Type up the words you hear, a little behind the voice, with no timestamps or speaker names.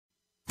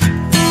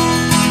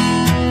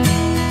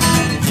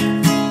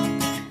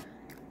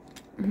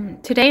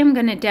Today I'm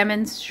going to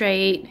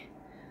demonstrate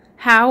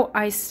how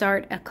I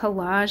start a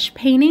collage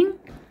painting,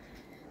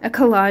 a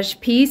collage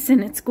piece,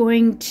 and it's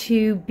going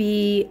to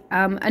be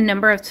a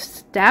number of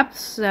steps.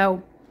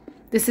 So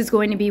this is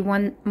going to be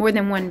more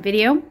than one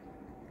video,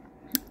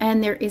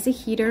 and there is a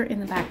heater in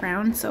the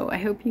background, so I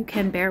hope you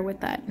can bear with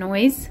that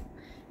noise.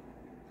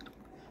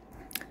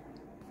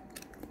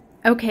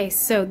 Okay,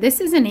 so this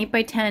is an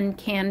 8x10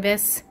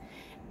 canvas,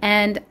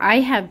 and I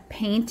have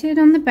painted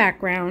on the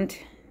background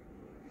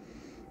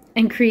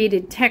and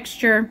created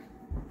texture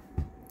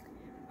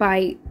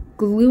by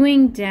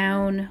gluing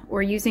down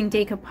or using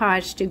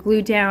decoupage to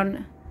glue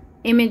down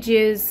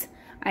images.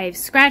 I've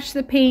scratched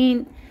the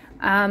paint.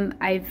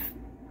 I've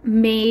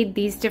made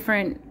these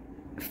different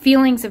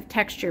feelings of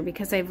texture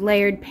because I've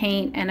layered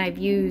paint and I've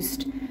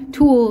used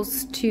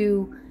tools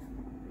to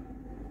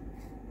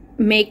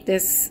make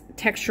this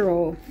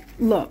textural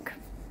look.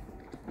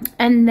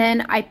 And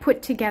then I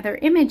put together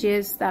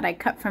images that I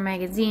cut from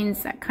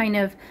magazines that kind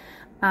of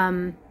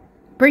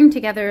bring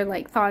together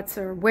like thoughts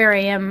or where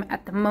I am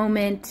at the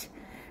moment.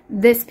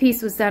 This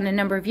piece was done a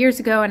number of years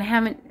ago and I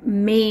haven't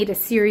made a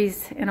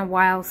series in a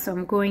while, so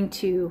I'm going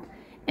to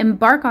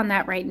embark on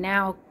that right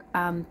now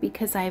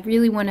because I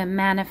really want to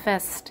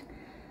manifest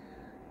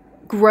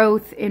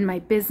growth in my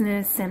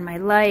business and my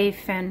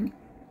life and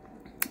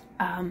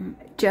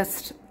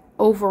just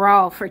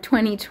overall for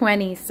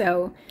 2020.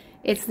 So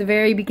it's the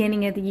very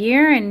beginning of the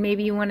year and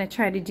maybe you want to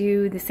try to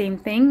do the same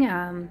thing.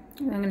 I'm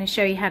going to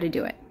show you how to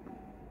do it.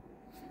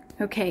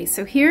 Okay,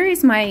 so here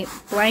is my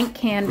blank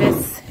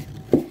canvas,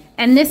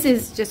 and this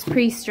is just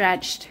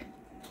pre-stretched.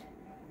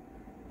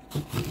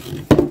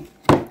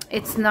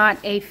 It's not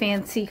a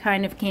fancy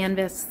kind of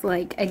canvas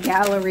like a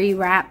gallery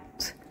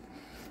wrapped,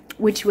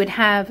 which would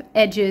have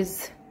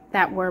edges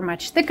that were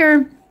much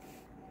thicker,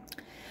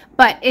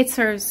 but it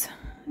serves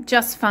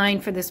just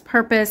fine for this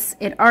purpose.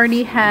 It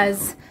already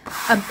has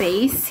a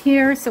base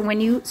here, so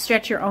when you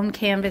stretch your own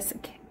canvas,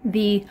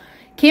 the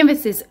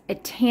canvas is a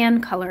tan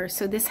color,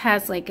 so this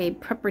has like a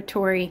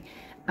preparatory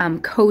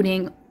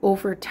coating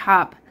over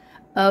top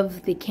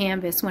of the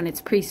canvas when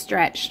it's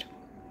pre-stretched.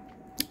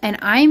 And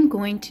I'm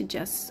going to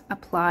just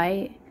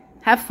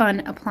have fun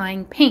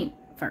applying paint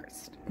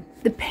first.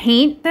 The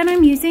paint that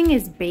I'm using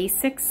is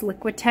Basics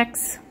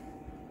Liquitex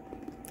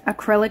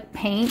acrylic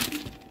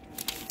paint.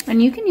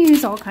 And you can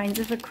use all kinds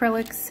of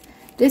acrylics.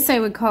 This I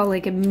would call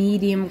like a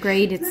medium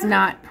grade. It's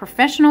not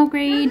professional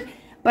grade,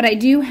 but I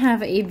do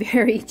have a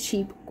very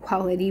cheap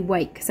quality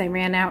white because I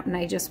ran out and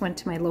I just went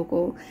to my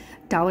local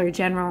Dollar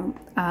General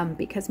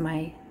because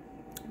my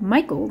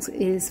Michael's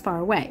is far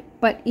away.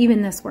 But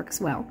even this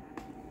works well.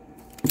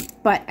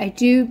 But I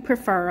do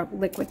prefer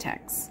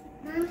Liquitex.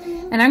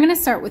 And I'm going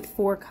to start with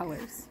 4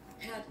 colors.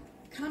 Had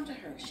come to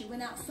her. She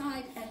went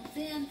outside and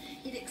then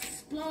it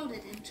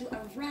exploded into a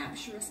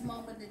rapturous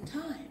moment in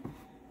time.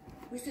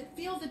 We said,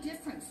 feel the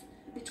difference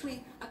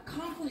between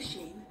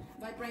accomplishing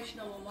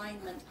vibrational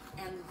alignment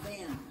and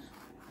then.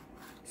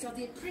 So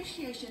the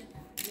appreciation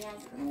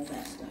was all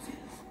that stuff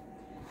is.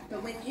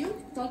 But when you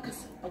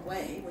focus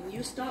away, when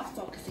you stop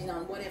focusing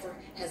on whatever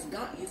has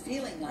got you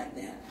feeling like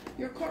that,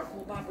 your cork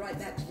will bob right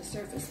back to the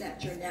surface.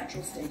 That's your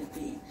natural state of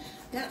being.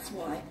 That's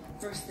why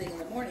first thing in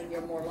the morning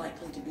you're more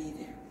likely to be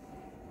there.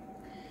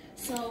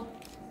 So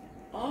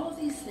all of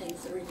these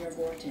things that are in your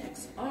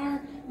vortex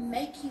are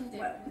making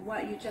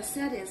what you just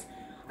said is,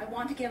 I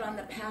want to get on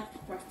the path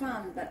for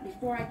fun, but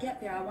before I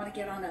get there, I want to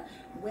get on a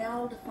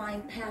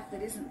well-defined path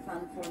that isn't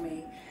fun for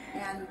me.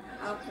 And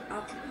I'll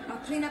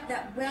clean up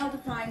that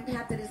well-defined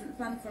path that isn't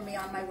fun for me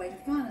on my way to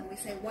fun. And we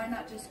say, why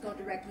not just go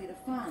directly to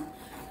fun?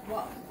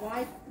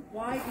 Why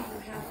do you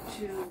have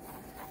to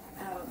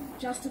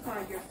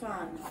justify your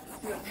fun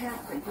through a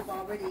path that you've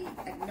already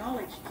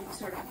acknowledged you've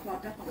sort of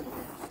clogged up a little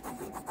bit?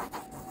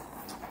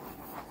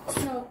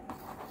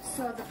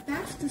 So the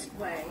fastest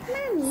way,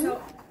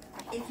 so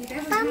if you've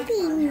ever had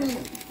fun,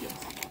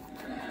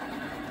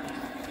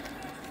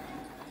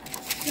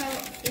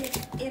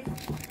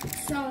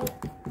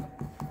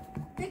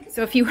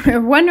 so if you were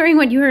wondering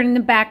what you heard in the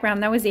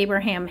background, that was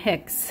Abraham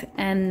Hicks,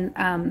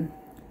 and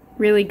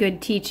really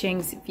good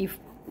teachings. If you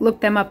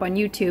look them up on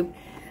YouTube,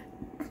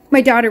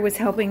 my daughter was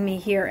helping me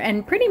here,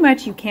 and pretty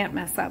much you can't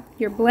mess up.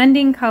 You're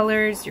blending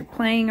colors, you're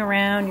playing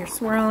around, you're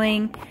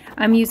swirling.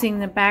 I'm using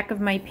the back of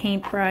my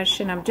paintbrush,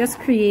 and I'm just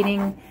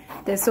creating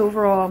this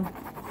overall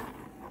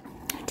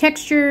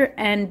texture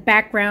and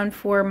background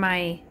for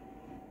my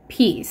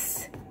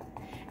piece.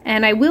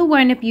 And I will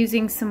wind up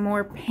using some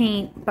more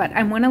paint, but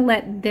I want to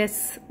let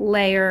this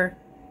layer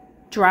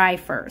dry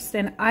first.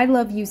 And I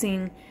love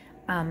using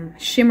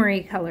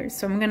shimmery colors,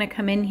 so I'm going to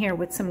come in here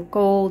with some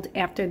gold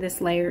after this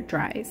layer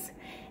dries.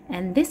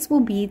 And this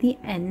will be the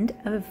end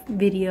of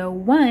video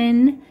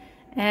 1,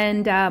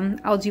 and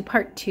I'll do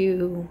part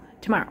 2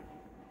 tomorrow.